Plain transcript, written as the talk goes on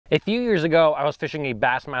A few years ago, I was fishing a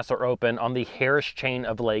Bassmaster Open on the Harris chain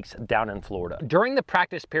of lakes down in Florida. During the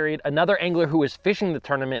practice period, another angler who was fishing the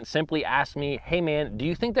tournament simply asked me, "Hey man, do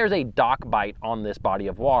you think there's a dock bite on this body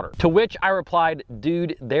of water?" To which I replied,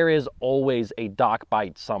 "Dude, there is always a dock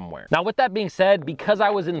bite somewhere." Now with that being said, because I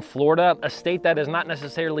was in Florida, a state that is not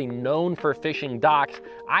necessarily known for fishing docks,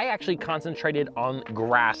 I actually concentrated on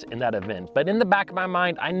grass in that event. But in the back of my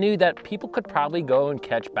mind, I knew that people could probably go and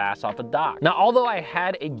catch bass off a dock. Now, although I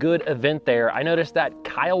had a good event there, I noticed that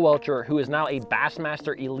Kyle Welcher, who is now a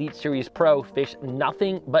Bassmaster Elite Series Pro, fished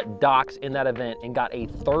nothing but docks in that event and got a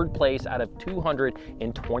third place out of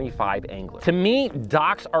 225 anglers. To me,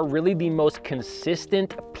 docks are really the most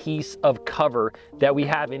consistent piece of cover that we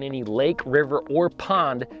have in any lake, river, or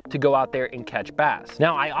pond to go out there and catch bass.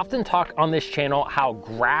 Now, I often talk on this channel how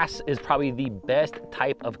grass is probably the best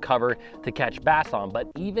type of cover to catch bass on, but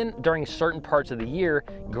even during certain parts of the year,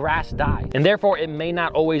 grass dies, and therefore it may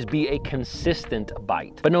not always be a consistent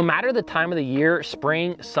bite. But no matter the time of the year,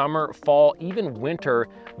 spring, summer, fall, even winter,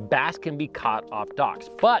 bass can be caught off docks.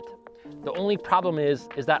 But the only problem is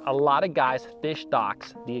that a lot of guys fish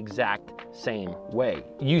docks the exact same way.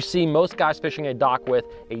 You see most guys fishing a dock with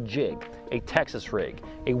a jig, a Texas rig,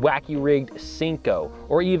 a wacky rigged Cinco,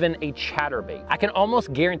 or even a chatterbait. I can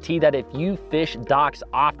almost guarantee that if you fish docks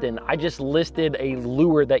often, I just listed a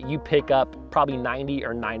lure that you pick up probably 90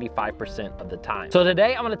 or 95% of the time. So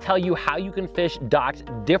today I'm gonna tell you how you can fish docks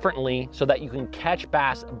differently so that you can catch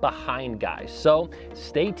bass behind guys. So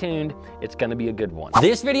stay tuned, it's gonna be a good one.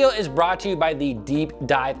 This video is brought to you by the Deep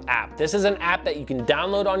Dive app. This is an app that you can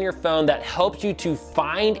download on your phone that helps you to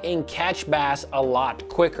find and catch bass a lot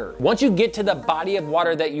quicker. Once you get to the body of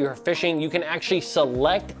water that you are fishing, you can actually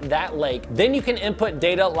select that lake. Then you can input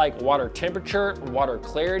data like water temperature, water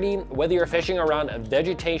clarity, whether you're fishing around a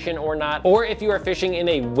vegetation or not, or if you are fishing in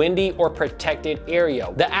a windy or protected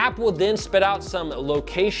area. The app will then spit out some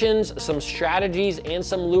locations, some strategies, and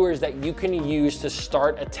some lures that you can use to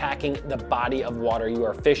start attacking the body of water you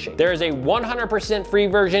are fishing. There is a 100% free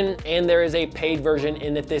version and there is a paid version,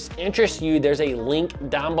 and if this interests you, there's a link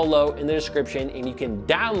down below in the description and you can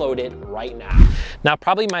download it right now. Now,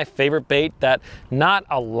 probably my favorite bait that not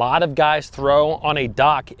a lot of guys throw on a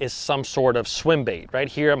dock is some sort of swim bait. Right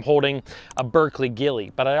here I'm holding a Berkeley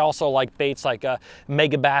Gilly, but I also like baits like a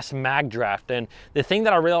Megabass Mag Draft. And the thing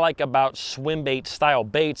that I really like about swim bait style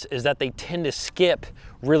baits is that they tend to skip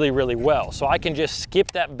really well. So I can just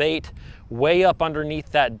skip that bait way up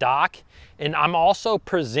underneath that dock, and I'm also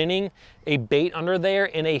presenting a bait under there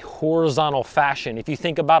in a horizontal fashion. If you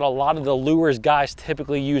think about a lot of the lures guys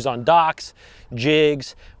typically use on docks,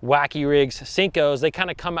 jigs, wacky rigs, Cincos, they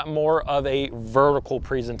kind of come at more of a vertical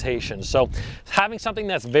presentation. So having something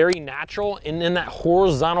that's very natural and in that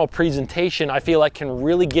horizontal presentation, I feel like can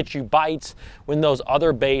really get you bites when those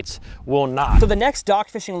other baits will not. So the next dock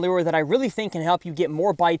fishing lure that I really think can help you get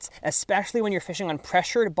more bites, especially when you're fishing on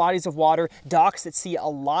pressured bodies of water, docks that see a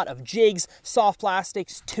lot of jigs, soft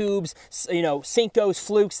plastics, tubes, Cincos,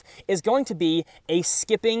 flukes, is going to be a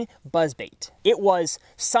skipping buzzbait. It was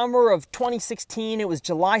summer of 2016. It was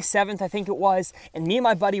July 7th, I think it was, and me and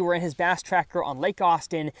my buddy were in his bass tracker on Lake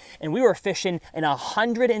Austin, and we were fishing in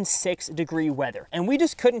 106-degree weather, and we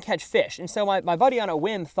just couldn't catch fish. And so my buddy on a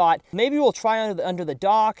whim thought, maybe we'll try under the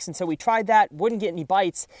docks, and so we tried that, wouldn't get any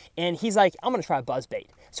bites, and he's like, I'm gonna try a buzzbait.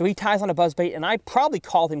 So he ties on a buzzbait, and I probably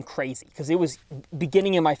called him crazy because it was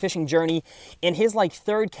beginning in my fishing journey. In his like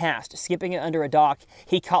third cast, skipping it under a dock,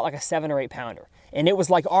 he caught like a 7 or 8 pounder. And it was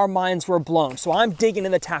like our minds were blown. So I'm digging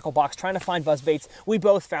in the tackle box, trying to find buzzbaits. We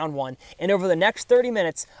both found one. And over the next 30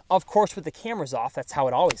 minutes, of course, with the cameras off, that's how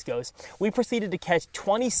it always goes, we proceeded to catch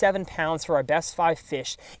 27 pounds for our best 5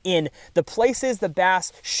 fish in the places the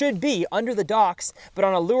bass should be, under the docks, but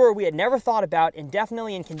on a lure we had never thought about and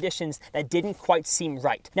definitely in conditions that didn't quite seem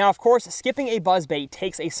right. Now, of course, skipping a buzzbait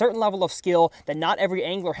takes a certain level of skill that not every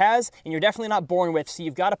angler has, and you're definitely not born with, so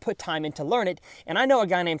you've got to put time in to learn it. And I know a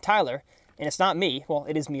guy named Tyler, and it's not me, well,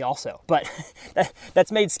 it is me also, but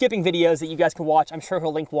that's made skipping videos that you guys can watch. I'm sure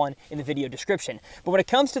he'll link one in the video description. But when it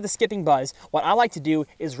comes to the skipping buzz, what I like to do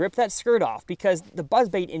is rip that skirt off, because the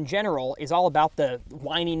buzzbait in general is all about the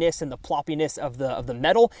whininess and the ploppiness of the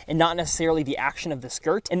metal and not necessarily the action of the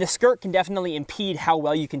skirt. And the skirt can definitely impede how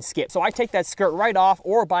well you can skip. So I take that skirt right off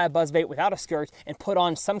or buy a buzzbait without a skirt and put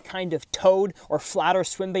on some kind of toad or flatter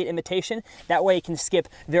swim bait imitation. That way it can skip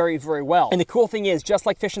very well. And the cool thing is, just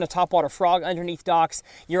like fishing a topwater frog, frog underneath docks,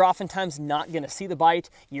 you're oftentimes not gonna see the bite,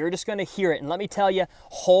 you're just gonna hear it. And let me tell you,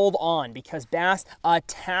 hold on, because bass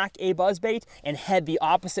attack a buzzbait and head the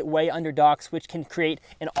opposite way under docks, which can create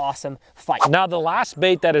an awesome fight. Now, the last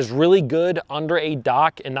bait that is really good under a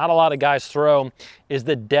dock and not a lot of guys throw is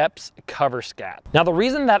the Depths cover scat. Now, the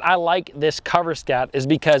reason that I like this cover scat is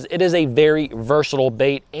because it is a very versatile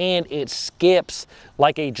bait and it skips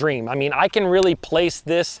like a dream. I mean, I can really place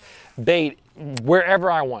this bait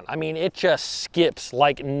wherever I want. I mean, it just skips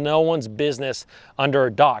like no one's business under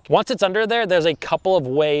a dock. Once it's under there, there's a couple of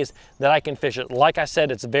ways that I can fish it. Like I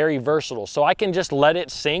said, it's very versatile. So I can just let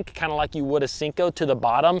it sink, kind of like you would a Cinco, to the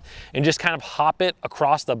bottom and just kind of hop it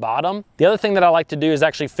across the bottom. The other thing that I like to do is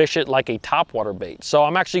actually fish it like a topwater bait. So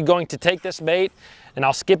I'm actually going to take this bait and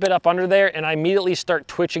I'll skip it up under there and I immediately start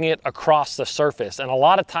twitching it across the surface. And a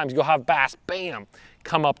lot of times you'll have bass, bam,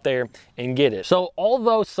 come up there and get it. So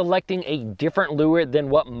although selecting a different lure than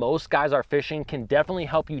what most guys are fishing can definitely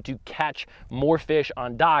help you to catch more fish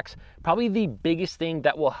on docks, probably the biggest thing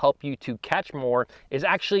that will help you to catch more is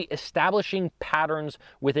actually establishing patterns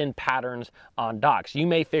within patterns on docks. You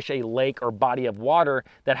may fish a lake or body of water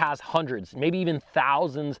that has hundreds, maybe even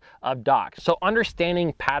thousands of docks. So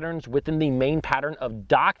understanding patterns within the main pattern of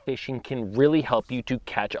dock fishing can really help you to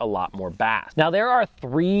catch a lot more bass. Now, there are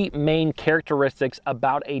three main characteristics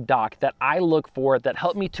about a dock that I look for that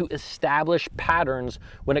help me to establish patterns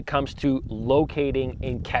when it comes to locating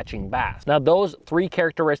and catching bass. Now, those three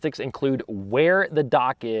characteristics include where the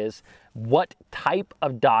dock is, what type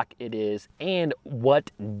of dock it is, and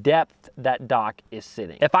what depth that dock is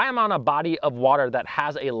sitting. If I am on a body of water that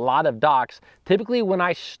has a lot of docks, typically when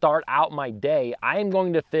I start out my day, I am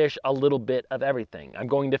going to fish a little bit of everything. I'm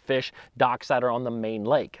going to fish docks that are on the main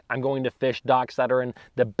lake. I'm going to fish docks that are in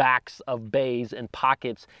the backs of bays and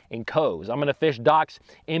pockets and coves. I'm going to fish docks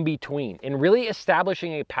in between. And really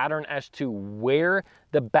establishing a pattern as to where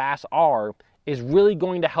the bass are is really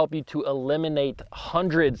going to help you to eliminate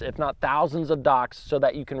hundreds, if not thousands of docks so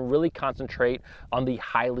that you can really concentrate on the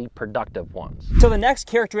highly productive ones. So the next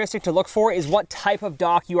characteristic to look for is what type of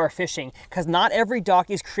dock you are fishing, because not every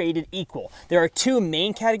dock is created equal. There are two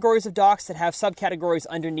main categories of docks that have subcategories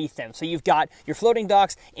underneath them. So you've got your floating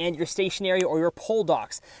docks and your stationary or your pole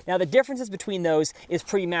docks. Now the differences between those is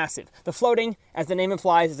pretty massive. The floating, as the name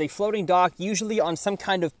implies, is a floating dock, usually on some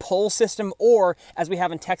kind of pole system, or as we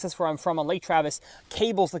have in Texas where I'm from on Lake Travis,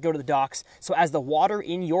 cables that go to the docks. So as the water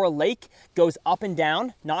in your lake goes up and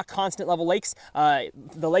down, not constant level lakes,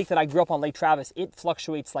 the lake that I grew up on, Lake Travis, it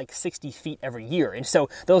fluctuates like 60 feet every year. And so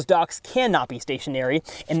those docks cannot be stationary,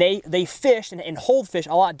 and they fish and hold fish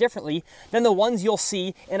a lot differently than the ones you'll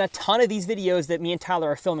see in a ton of these videos that me and Tyler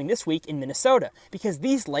are filming this week in Minnesota. Because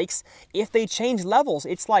these lakes, if they change levels,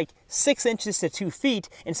 it's like 6 inches to 2 feet.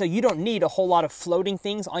 And so you don't need a whole lot of floating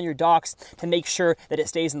things on your docks to make sure that it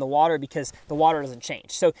stays in the water, because the water doesn't change.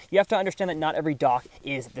 So you have to understand that not every dock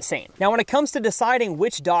is the same. Now, when it comes to deciding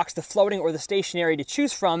which docks, the floating or the stationary, to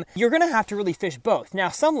choose from, you're gonna have to really fish both. Now,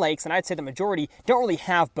 some lakes, and I'd say the majority, don't really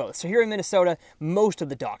have both. So here in Minnesota, most of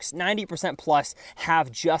the docks, 90% plus,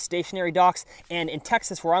 have just stationary docks. And in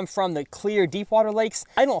Texas, where I'm from, the clear deep water lakes,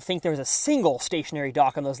 I don't think there's a single stationary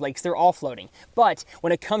dock on those lakes. They're all floating. But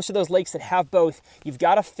when it comes to those lakes that have both, you've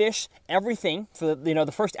got to fish everything for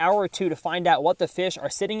the first hour or two to find out what the fish are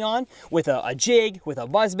sitting on, with a jig, with a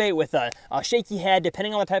buzzbait, with a shaky head,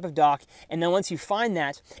 depending on the type of dock. And then once you find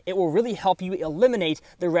that, it will really help you eliminate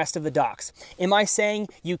the rest of the docks. Am I saying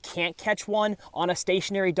you can't catch one on a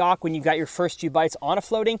stationary dock when you've got your first few bites on a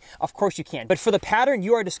floating? Of course you can. But for the pattern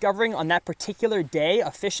you are discovering on that particular day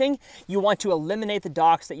of fishing, you want to eliminate the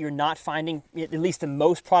docks that you're not finding at least the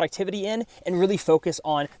most productivity in, and really focus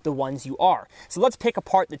on the ones you are. So let's pick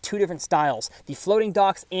apart the two different styles, the floating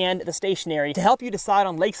docks and the stationary, to help you decide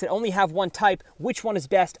on lakes that only have one type, which one is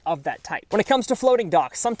best of that type. When it comes to floating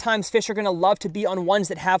docks, sometimes fish are gonna love to be on ones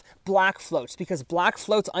that have black floats, because black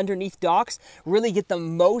floats underneath docks really get the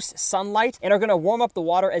most sunlight and are gonna warm up the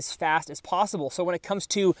water as fast as possible. So when it comes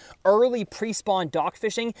to early pre-spawn dock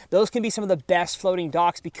fishing, those can be some of the best floating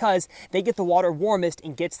docks, because they get the water warmest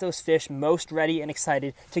and gets those fish most ready and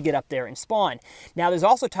excited to get up there and spawn. Now, there's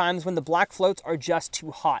also times when the black floats are just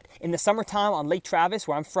too hot. In the summertime on Lake Travis,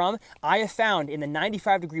 where I'm from, I have found in the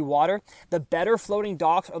 95-degree water The better floating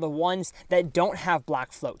docks are the ones that don't have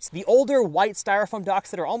black floats. The older white styrofoam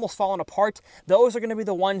docks that are almost falling apart, those are going to be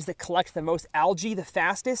the ones that collect the most algae the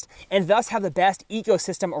fastest and thus have the best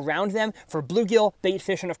ecosystem around them for bluegill, bait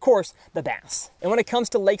fish, and of course, the bass. And when it comes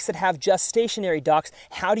to lakes that have just stationary docks,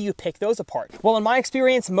 how do you pick those apart? Well, in my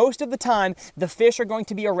experience, most of the time, the fish are going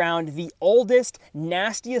to be around the oldest,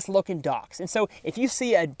 nastiest looking docks. And so if you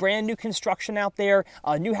see a brand new construction out there,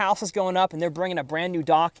 a new house is going up and they're bringing a brand new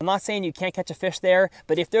dock, I'm not saying you can't catch a fish there,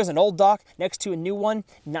 but if there's an old dock next to a new one,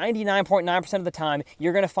 99.9% of the time,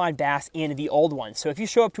 you're gonna find bass in the old one. So if you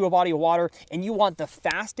show up to a body of water and you want the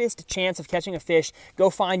fastest chance of catching a fish, go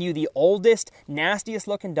find you the oldest, nastiest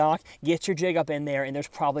looking dock, get your jig up in there, and there's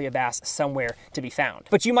probably a bass somewhere to be found.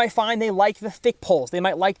 But you might find they like the thick poles, they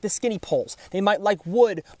might like the skinny poles, they might like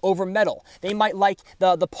wood over metal, they might like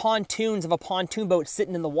the pontoons of a pontoon boat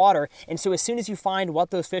sitting in the water. And so as soon as you find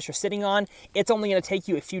what those fish are sitting on, it's only going to take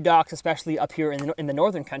you a few docks, especially up here in the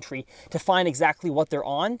northern country, to find exactly what they're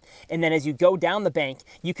on. And then as you go down the bank,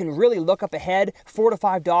 you can really look up ahead 4 to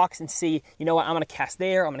 5 docks and see, you know what, I'm going to cast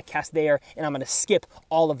there, I'm going to cast there, and I'm going to skip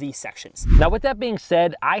all of these sections. Now, with that being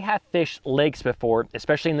said, I have fished lakes before,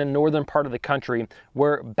 especially in the northern part of the country,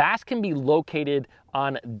 where bass can be located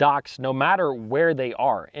on docks no matter where they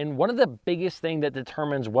are. And one of the biggest things that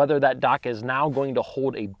determines whether that dock is now going to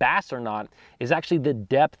hold a bass or not is actually the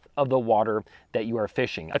depth of the water that you are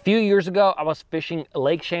fishing. A few years ago, I was fishing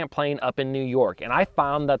Lake Champlain up in New York, and I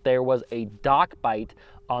found that there was a dock bite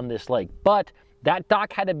on this lake, but that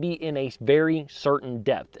dock had to be in a very certain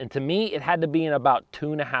depth. And to me, it had to be in about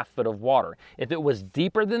 2.5 feet of water. If it was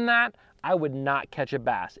deeper than that, I would not catch a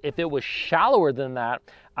bass. If it was shallower than that,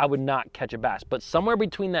 I would not catch a bass. But somewhere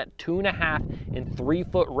between that 2.5 and 3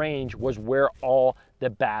 foot range was where all the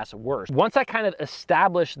bass were. Once I kind of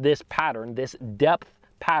established this pattern, this depth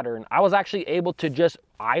pattern, I was actually able to just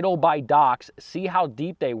idle by docks, see how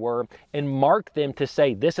deep they were, and mark them to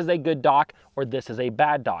say this is a good dock or this is a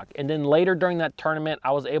bad dock. And then later during that tournament,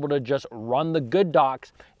 I was able to just run the good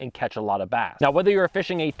docks and catch a lot of bass. Now, whether you're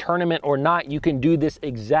fishing a tournament or not, you can do this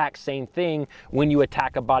exact same thing when you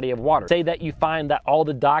attack a body of water. Say that you find that all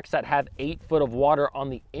the docks that have 8 foot of water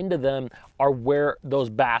on the end of them are where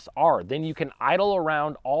those bass are. Then you can idle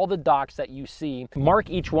around all the docks that you see,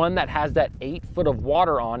 mark each one that has that 8 foot of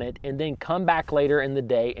water on it, and then come back later in the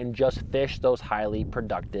day and just fish those highly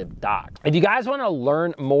productive docks. If you guys want to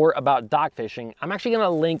learn more about dock fishing, I'm actually going to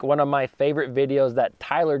link one of my favorite videos that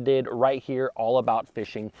Tyler did right here all about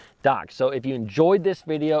fishing docks. So if you enjoyed this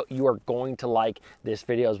video, you are going to like this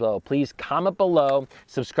video as well. Please comment below,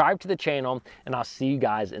 subscribe to the channel, and I'll see you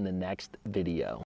guys in the next video.